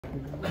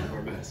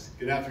Our best.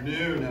 Good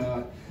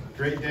afternoon.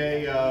 Great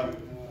day,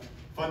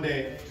 fun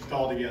day just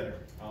all together.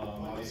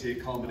 Obviously,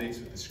 it culminates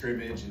with the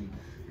scrimmage, and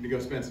we're gonna go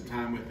spend some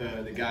time with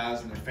the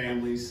guys and their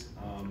families.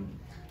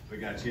 We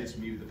got a chance to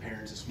meet with the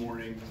parents this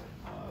morning.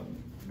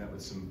 Met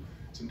with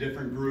some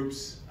different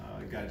groups.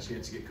 Got a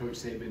chance to get Coach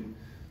Saban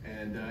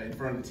and in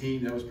front of the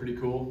team. That was pretty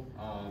cool.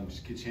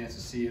 Just get a chance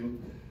to see him.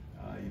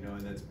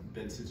 And that's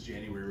been since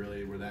January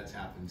really where that's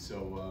happened.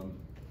 So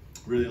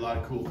really a lot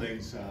of cool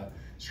things.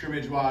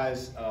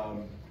 Scrimmage-wise,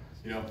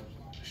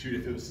 shoot,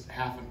 if it was a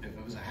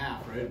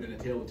half, right, it'd been a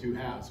tale of two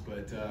halves.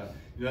 But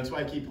that's why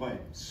I keep playing.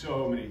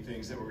 So many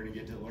things that we're going to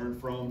get to learn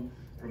from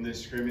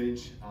this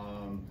scrimmage.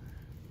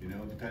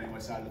 Depending on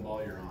what side of the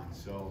ball you're on.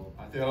 So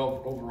I think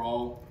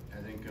overall,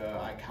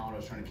 I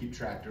was trying to keep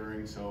track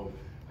during, so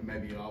I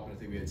might be off, but I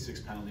think we had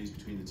 6 penalties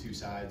between the two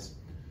sides,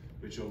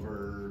 which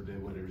over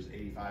it was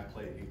 85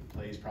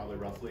 plays probably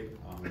roughly.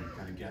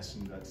 Kind of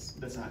guessing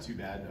that's not too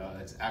bad.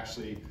 It's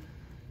actually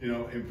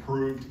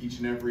improved each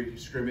and every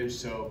scrimmage.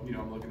 So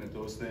I'm looking at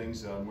those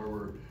things where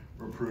we're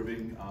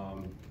improving.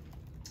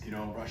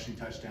 Rushing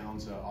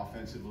touchdowns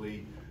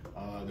offensively,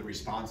 the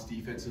response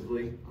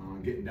defensively,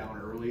 getting down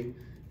early.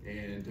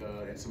 And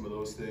some of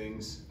those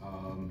things,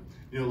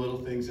 little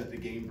things that the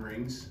game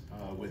brings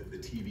with the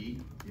TV,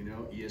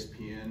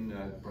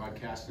 ESPN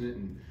broadcasting it,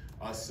 and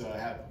us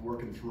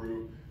working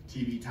through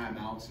TV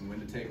timeouts and when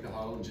to take the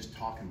huddle and just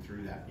talking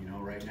through that.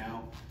 Right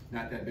now,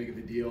 not that big of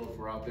a deal if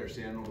we're out there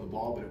standing over the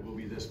ball, but it will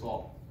be this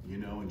fall.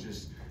 And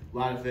just a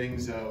lot of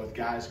things with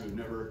guys who have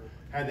never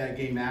had that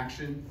game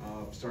action,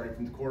 starting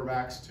from the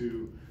quarterbacks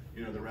to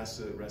the rest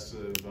of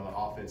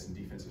offense and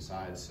defensive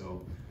sides.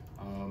 So.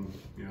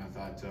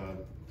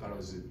 I thought it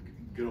was a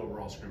good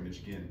overall scrimmage.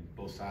 Again,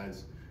 both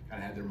sides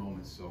kind of had their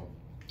moments. So,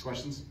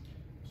 questions?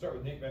 Start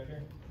with Nick back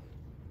here.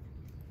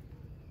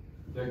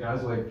 Yeah,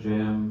 guys like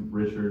Jam,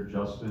 Richard,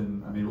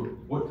 Justin. I mean,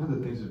 what kind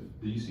of things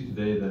did you see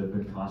today that have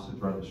been constant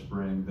throughout the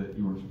spring that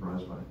you weren't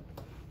surprised by?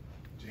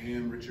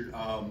 Jam, Richard.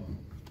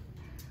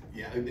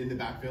 In the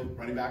backfield,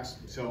 running backs.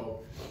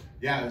 So,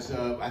 yeah, it was,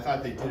 I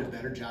thought they did a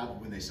better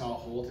job when they saw a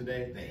hole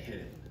today. They hit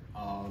it.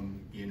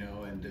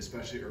 And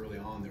especially early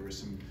on, there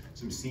was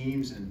some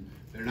seams, and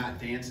they're not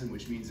dancing,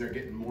 which means they're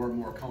getting more and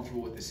more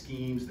comfortable with the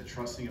schemes, the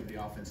trusting of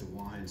the offensive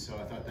line. So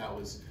I thought that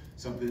was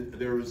something.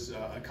 There was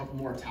a couple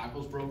more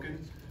tackles broken,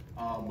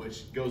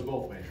 which goes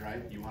both ways,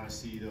 right? You want to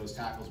see those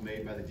tackles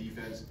made by the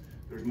defense.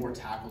 There's more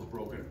tackles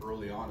broken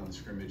early on in the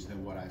scrimmage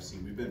than what I've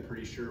seen. We've been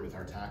pretty sure with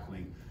our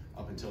tackling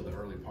up until the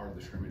early part of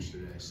the scrimmage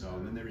today. So,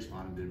 and then they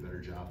responded, did a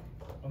better job.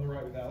 On the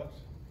right with Alex.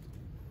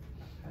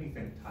 How do you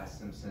think Ty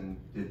Simpson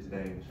did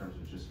today in terms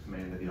of just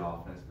command of the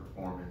offense,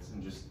 performance,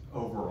 and just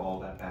overall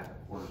that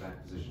backup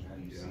quarterback position? How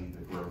do you see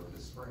the growth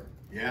this spring?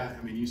 Yeah,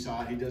 I mean, you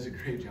saw it. He does a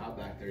great job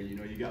back there. You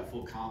got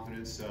full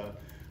confidence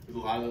with a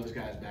lot of those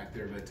guys back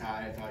there. But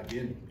Ty, I thought,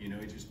 again,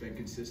 he's just been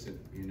consistent,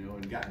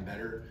 and gotten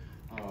better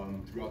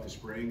throughout the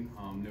spring.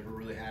 Never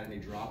really had any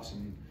drops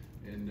in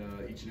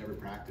each and every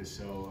practice.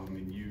 So, I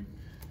mean,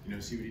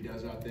 you see what he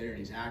does out there, and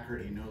he's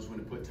accurate. He knows when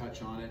to put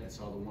touch on it. I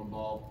saw the one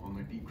ball on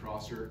the deep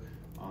crosser.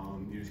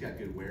 He's got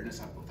good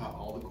awareness. I thought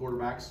all the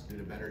quarterbacks did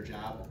a better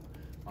job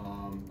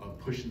of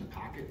pushing the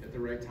pocket at the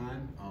right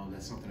time.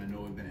 That's something I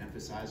know we've been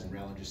emphasizing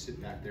rather than just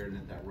sit back there and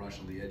let that rush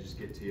on the edges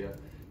get to you.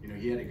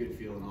 He had a good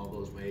feel in all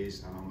those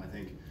ways. I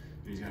think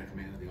he's got a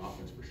command of the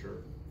offense for sure.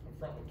 Up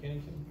front with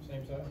Kennington,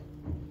 same side.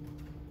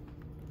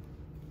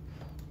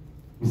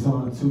 We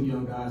saw the two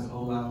young guys,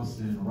 Olaus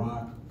and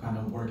Rock, kind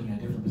of working at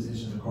different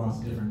positions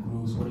across different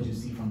groups. What did you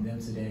see from them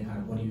today? Kind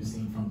of what have you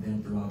seen from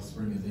them throughout the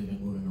spring as they've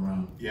been moving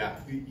around? Yeah,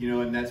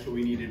 and that's what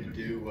we needed to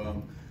do. A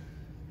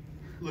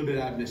little bit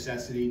out of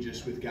necessity,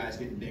 just with guys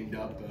getting dinged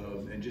up,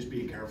 and just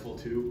being careful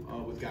too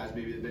with guys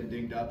maybe that have been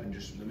dinged up, and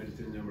just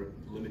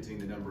limiting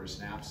the number of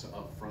snaps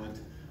up front.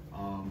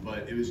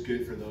 But it was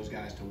good for those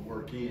guys to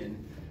work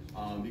in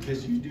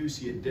because you do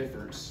see a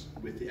difference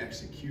with the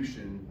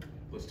execution.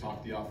 Let's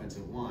talk the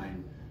offensive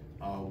line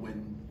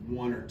when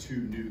 1 or 2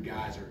 new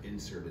guys are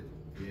inserted.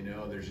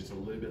 There's just a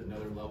little bit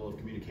another level of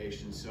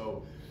communication.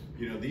 So,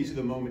 these are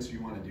the moments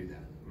you want to do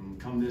that.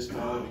 Come this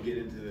fall, we get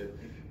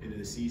into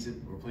the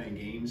season, we're playing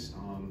games.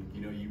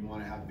 You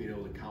want to be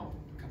able to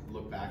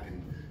look back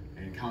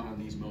and count on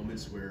these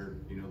moments where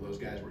those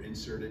guys were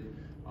inserted.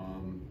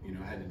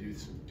 Had to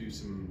do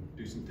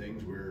some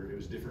things where it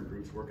was different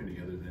groups working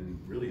together than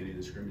really any of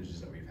the scrimmages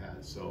that we've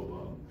had.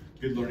 So,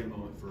 good learning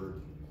moment for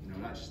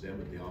not just them,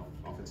 but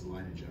the offensive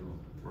line in general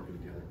working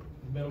together.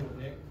 Middle with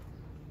Nick.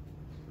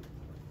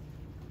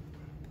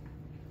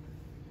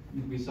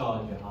 We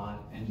saw Jihad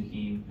and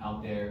Jaheim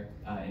out there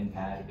in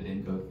pad, but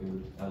didn't go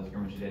through the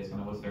scrimmage today. So,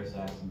 what's their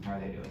size and how are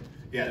they doing?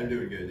 Yeah, they're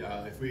doing good.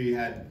 If we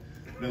had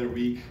another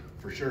week,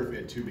 for sure, if we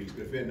had 2 weeks,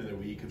 but if we had another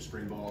week of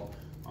spring ball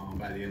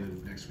by the end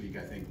of next week,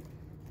 I think,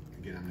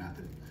 again, I'm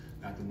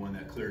not the one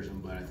that clears them,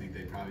 but I think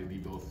they'd probably be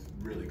both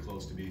really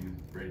close to being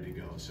ready to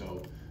go.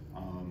 So,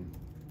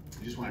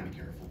 you just want to be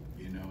careful,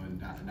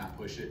 and not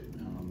push it.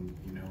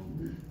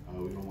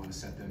 We don't want to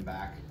set them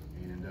back,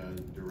 and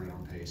they're right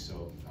on pace.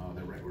 So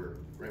they're right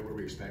where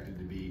we expected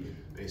to be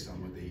based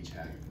on what they each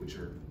had, which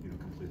are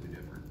completely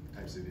different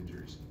types of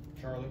injuries.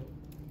 Charlie?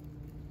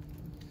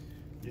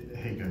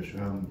 Hey, Coach.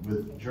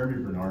 With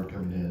Jeremy Bernard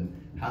coming in,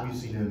 how have you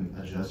seen him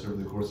adjust over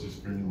the course of the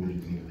spring? What did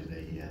you think of the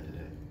day he had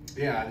today?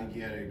 Yeah, I think he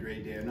had a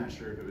great day. I'm not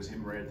sure if it was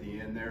him right at the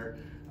end there,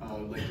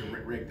 like to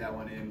rake that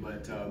one in,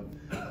 but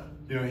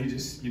he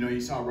just,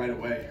 you saw right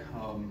away.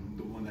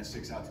 The one that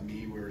sticks out to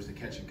me was the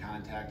catch and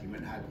contact. He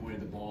went and high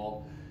pointed the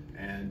ball,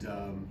 and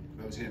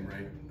that was him,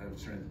 right?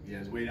 I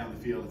was way down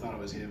the field. I thought it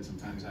was him.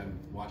 Sometimes I'm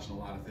watching a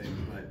lot of things,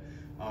 but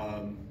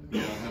I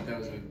thought that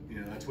was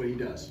that's what he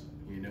does.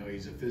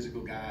 He's a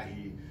physical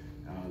guy.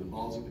 The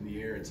ball's up in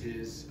the air. It's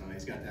his.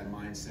 He's got that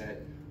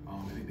mindset.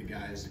 I think the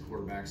guys, the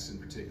quarterbacks in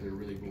particular,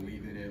 really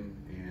believe in him,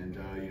 and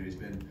he's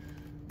been,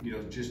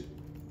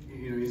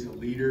 he's a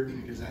leader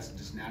because that's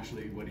just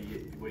naturally what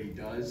he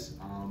does.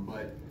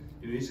 But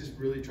he's just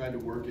really tried to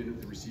work into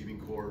the receiving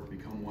corps,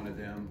 become one of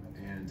them,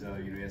 and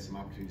he had some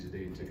opportunities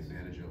today and took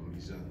advantage of them.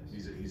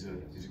 He's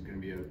going to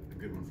be a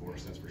good one for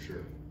us, that's for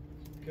sure.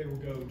 Okay, we'll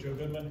go Joe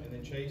Goodman and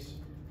then Chase.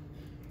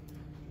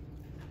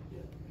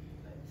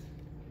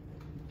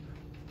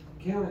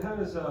 Kalen, how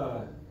does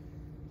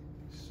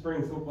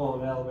spring football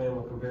in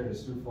Alabama compare to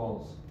Sioux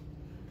Falls?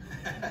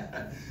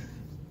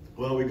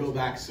 Well, we go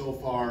back so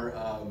far.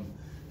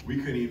 We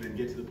couldn't even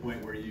get to the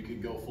point where you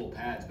could go full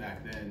pads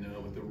back then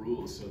with the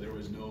rules. So there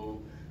was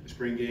no. The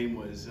spring game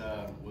was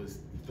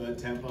thud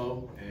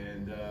tempo,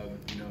 and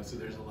so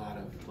there's a lot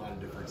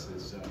of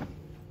differences.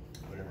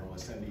 Whatever it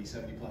was,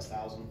 70 plus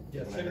thousand.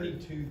 Yeah,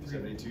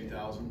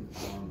 72,000.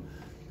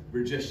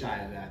 We're just shy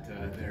of that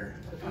there.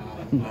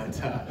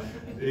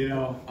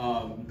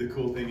 The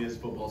cool thing is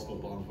football's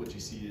football, and what you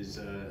see is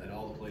at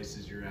all the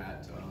places you're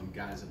at,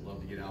 guys that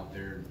love to get out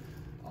there,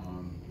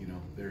 and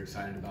they're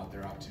excited about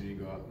their opportunity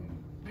to go out and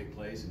make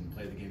plays and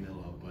play the game they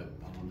love. But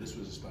this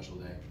was a special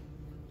day.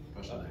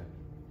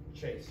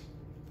 Chase.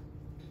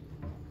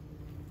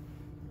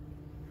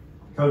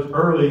 Coach,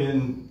 early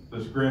in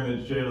the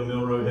scrimmage, Jalen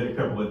Milroe hit a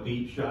couple of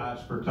deep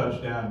shots for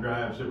touchdown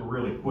drives that were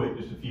really quick,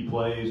 just a few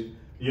plays.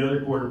 The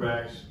other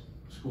quarterbacks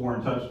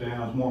scoring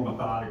touchdowns, more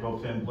methodical,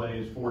 10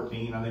 plays,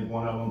 14, I think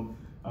one of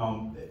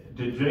them.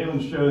 Did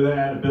Jalen show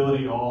that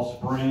ability all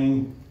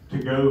spring to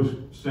go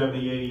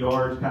 70, 80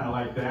 yards, kind of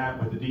like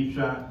that with the deep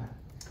shot?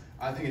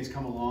 I think it's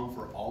come along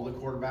for all the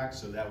quarterbacks,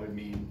 so that would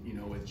mean,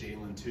 with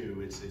Jalen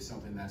too, it's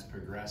something that's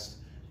progressed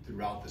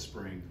throughout the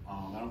spring.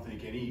 I don't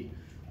think any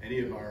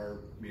of our,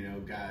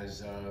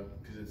 guys,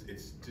 because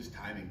it's just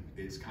timing,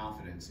 it's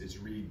confidence, it's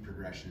read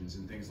progressions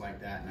and things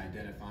like that, and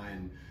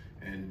identifying,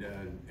 and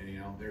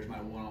there's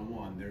my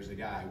one-on-one, there's the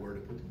guy, where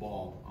to put the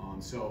ball.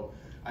 So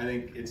I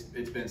think it's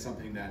been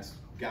something that's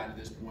gotten to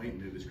this point,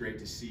 and it was great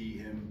to see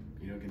him,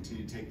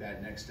 continue to take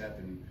that next step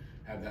and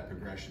have that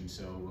progression.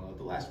 So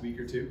the last week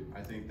or two,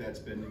 I think that's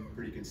been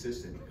pretty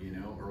consistent.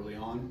 Early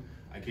on,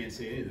 I can't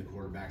say any of the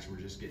quarterbacks were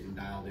just getting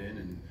dialed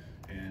in,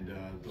 and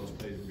those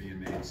plays were being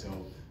made.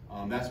 So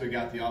that's what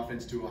got the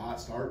offense to a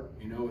hot start,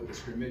 with the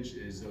scrimmage,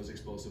 is those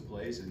explosive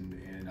plays,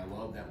 and I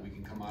love that we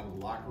can come out of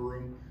the locker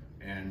room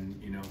and,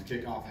 the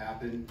kickoff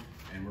happened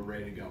and we're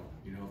ready to go.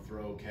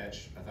 Throw,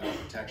 catch, I thought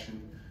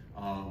protection,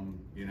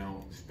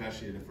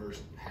 especially in the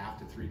first half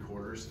to 3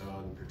 quarters, the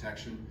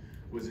protection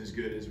was as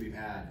good as we've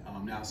had.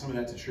 Now some of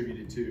that's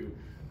attributed to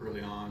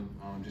early on,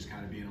 just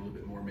kind of being a little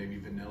bit more maybe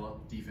vanilla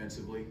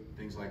defensively,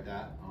 things like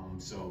that.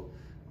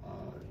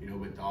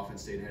 With the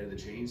offense stayed ahead of the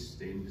chains,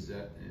 stayed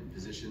in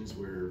positions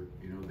where,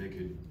 they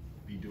could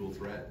be dual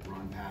threat,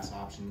 run, pass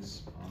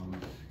options,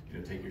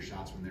 take your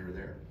shots when they were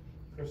there.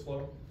 Chris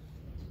Lowe.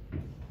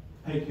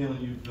 Hey,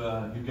 Kalen,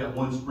 you've got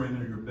one spring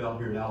under your belt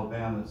here at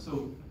Alabama.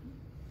 So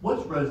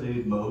what's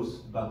resonated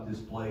most about this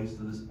place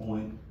to this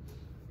point,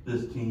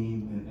 this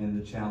team, and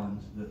the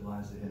challenge that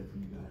lies ahead for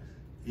you guys?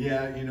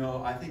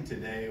 Yeah, I think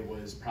today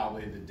was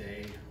probably the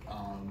day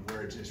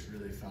where it just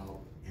really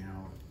felt,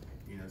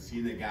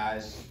 seeing the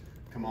guys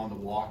come on the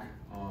walk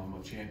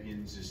of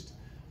champions,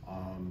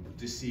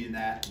 just seeing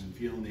that and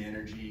feeling the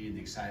energy and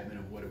the excitement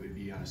of what it would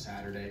be on a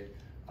Saturday,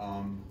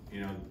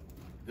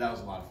 that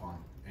was a lot of fun.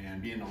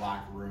 And being in the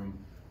locker room,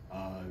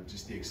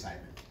 just the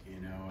excitement,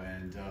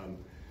 and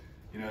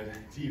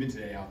even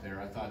today out there,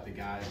 I thought the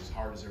guys, as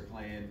hard as they're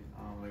playing,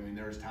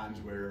 there was times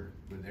where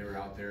they were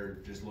out there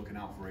just looking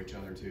out for each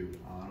other too.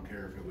 I don't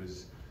care if it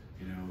was,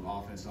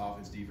 offense to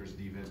offense, defense to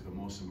defense, but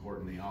most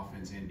importantly,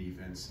 offense and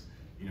defense,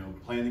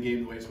 playing the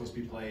game the way it's supposed to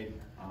be played,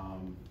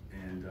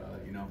 and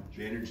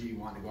the energy,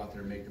 wanting to go out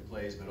there and make the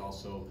plays, but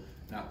also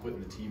not putting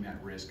the team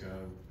at risk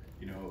of,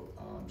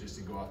 just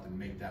to go out and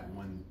make that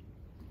one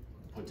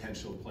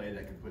potential play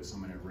that could put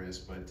someone at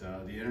risk. But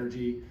the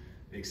energy,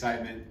 the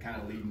excitement kind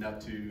of leading up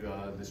to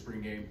the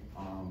spring game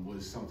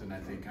was something I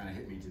think kind of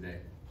hit me today.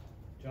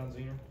 John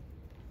Zener.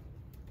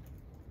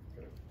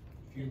 Got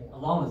a few more.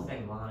 Along the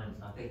same lines,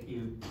 I think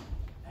you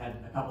had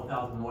a couple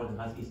thousand more than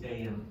Husky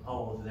Stadium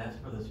holds, and that's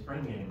for the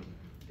spring game.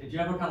 Did you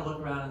ever kind of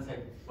look around and say,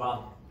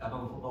 wow,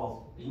 Alabama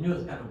football, you knew it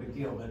was kind of a big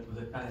deal, but was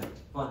it kind of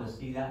fun to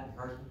see that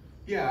in person?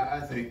 Yeah,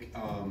 I think,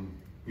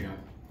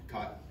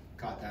 caught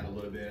caught that a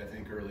little bit, I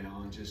think, early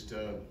on, just,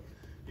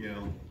 you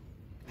know,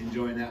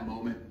 enjoying that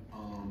moment.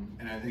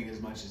 And I think as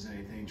much as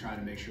anything, trying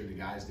to make sure the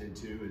guys did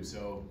too. And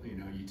so, you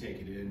know, you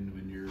take it in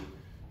when you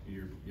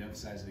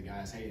emphasize to the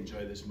guys, hey,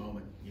 enjoy this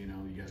moment. You know,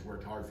 you guys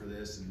worked hard for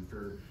this, and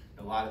for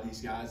a lot of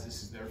these guys,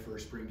 this is their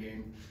first spring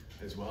game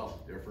as well,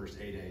 their first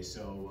A-Day.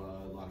 So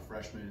a lot of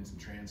freshmen and some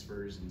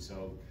transfers, and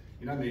so,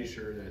 you know, I made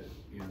sure that,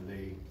 you know,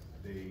 they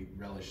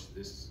relish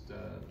this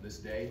this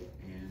day,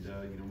 and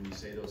you know, when you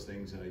say those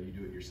things, you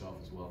do it yourself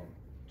as well.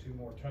 Two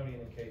more, Tony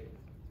and then Kate.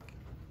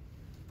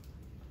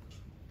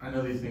 I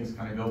know these things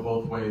kind of go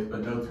both ways,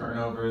 but no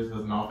turnovers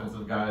as an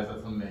offensive guy, is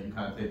that something that you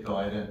kind of take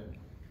delight in?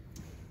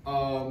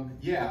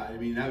 Yeah, I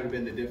mean, that would have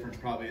been the difference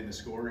probably in the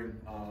scoring.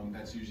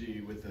 That's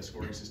usually with the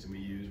scoring system we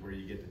use, where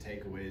you get the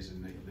takeaways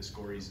and the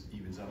score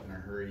evens up in a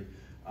hurry.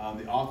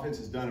 The offense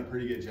has done a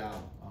pretty good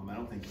job. I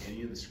don't think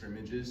any of the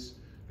scrimmages,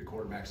 the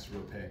quarterbacks threw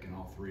a pick in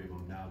all 3 of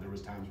them. Now, there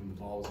was times when the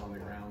ball was on the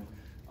ground,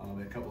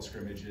 in a couple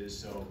scrimmages.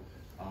 So,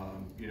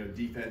 you know,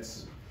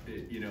 defense,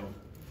 you know,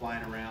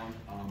 flying around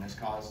has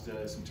caused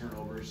some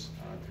turnovers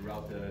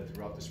throughout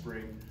the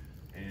spring,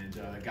 and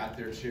got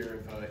their share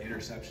of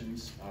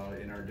interceptions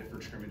in our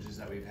different scrimmages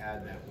that we've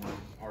had that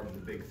weren't part of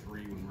the big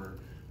 3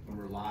 when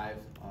we're live.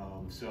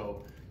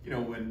 So, you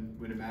know, when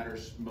it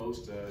matters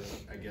most,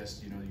 I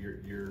guess, you know,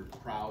 you're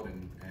proud,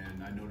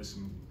 and I noticed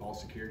some ball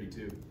security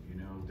too. You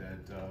know,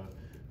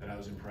 that I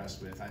was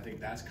impressed with. I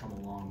think that's come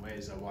a long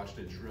ways. I watched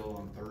a drill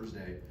on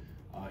Thursday,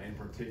 in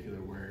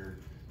particular, where,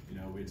 you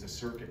know, it's a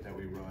circuit that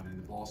we run, and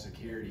the ball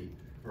security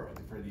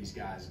for these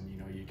guys, and, you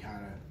know, you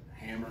kind of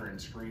hammer and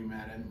scream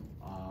at him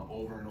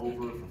over and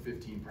over for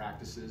 15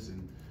 practices,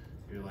 and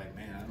you're like,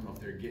 man, I don't know if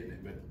they're getting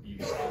it, but you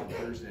can see on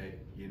Thursday,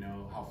 you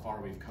know, how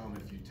far we've come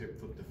if you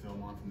flip the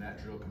film on from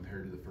that drill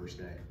compared to the first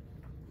day.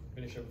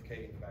 Finish up with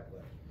Kate in the back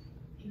left.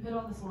 You hit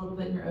on this a little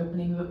bit in your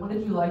opening, but what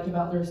did you like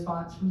about the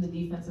response from the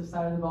defensive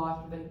side of the ball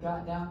after they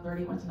got down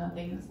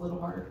 31-0? It's a little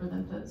harder for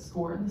them to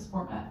score in this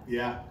format.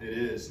 Yeah, it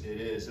is.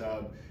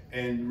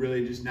 And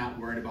really just not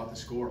worried about the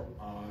score.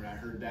 And I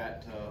heard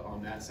that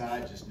on that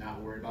side, just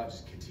not worried about,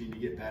 just continue to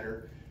get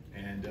better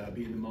and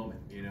be in the moment.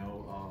 You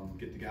know,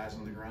 get the guys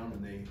on the ground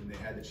when they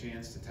had the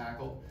chance to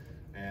tackle,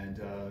 and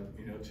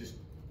you know, just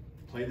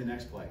play the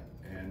next play.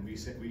 And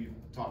we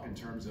talk in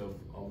terms of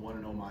a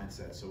 1-0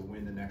 mindset, so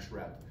win the next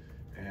rep.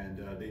 And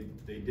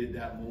they did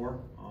that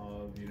more,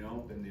 you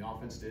know, than the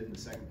offense did in the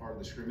second part of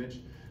the scrimmage.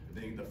 I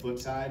think the flip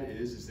side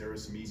is there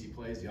was some easy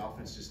plays the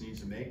offense just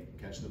needs to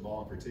make, catching the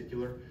ball in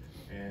particular.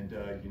 And,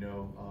 you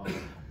know,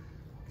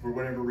 for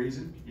whatever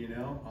reason, you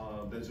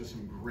know, those are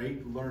some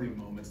great learning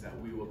moments that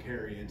we will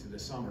carry into the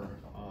summer,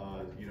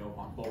 you know,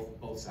 on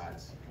both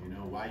sides. You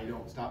know, why you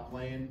don't stop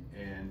playing,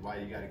 and why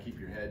you got to keep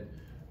your head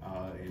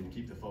and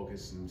keep the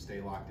focus and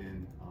stay locked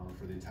in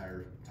for the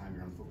entire time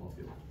you're on the football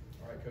field.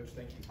 All right, Coach,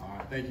 thank you. All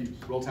right, thank you.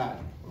 Roll Tide.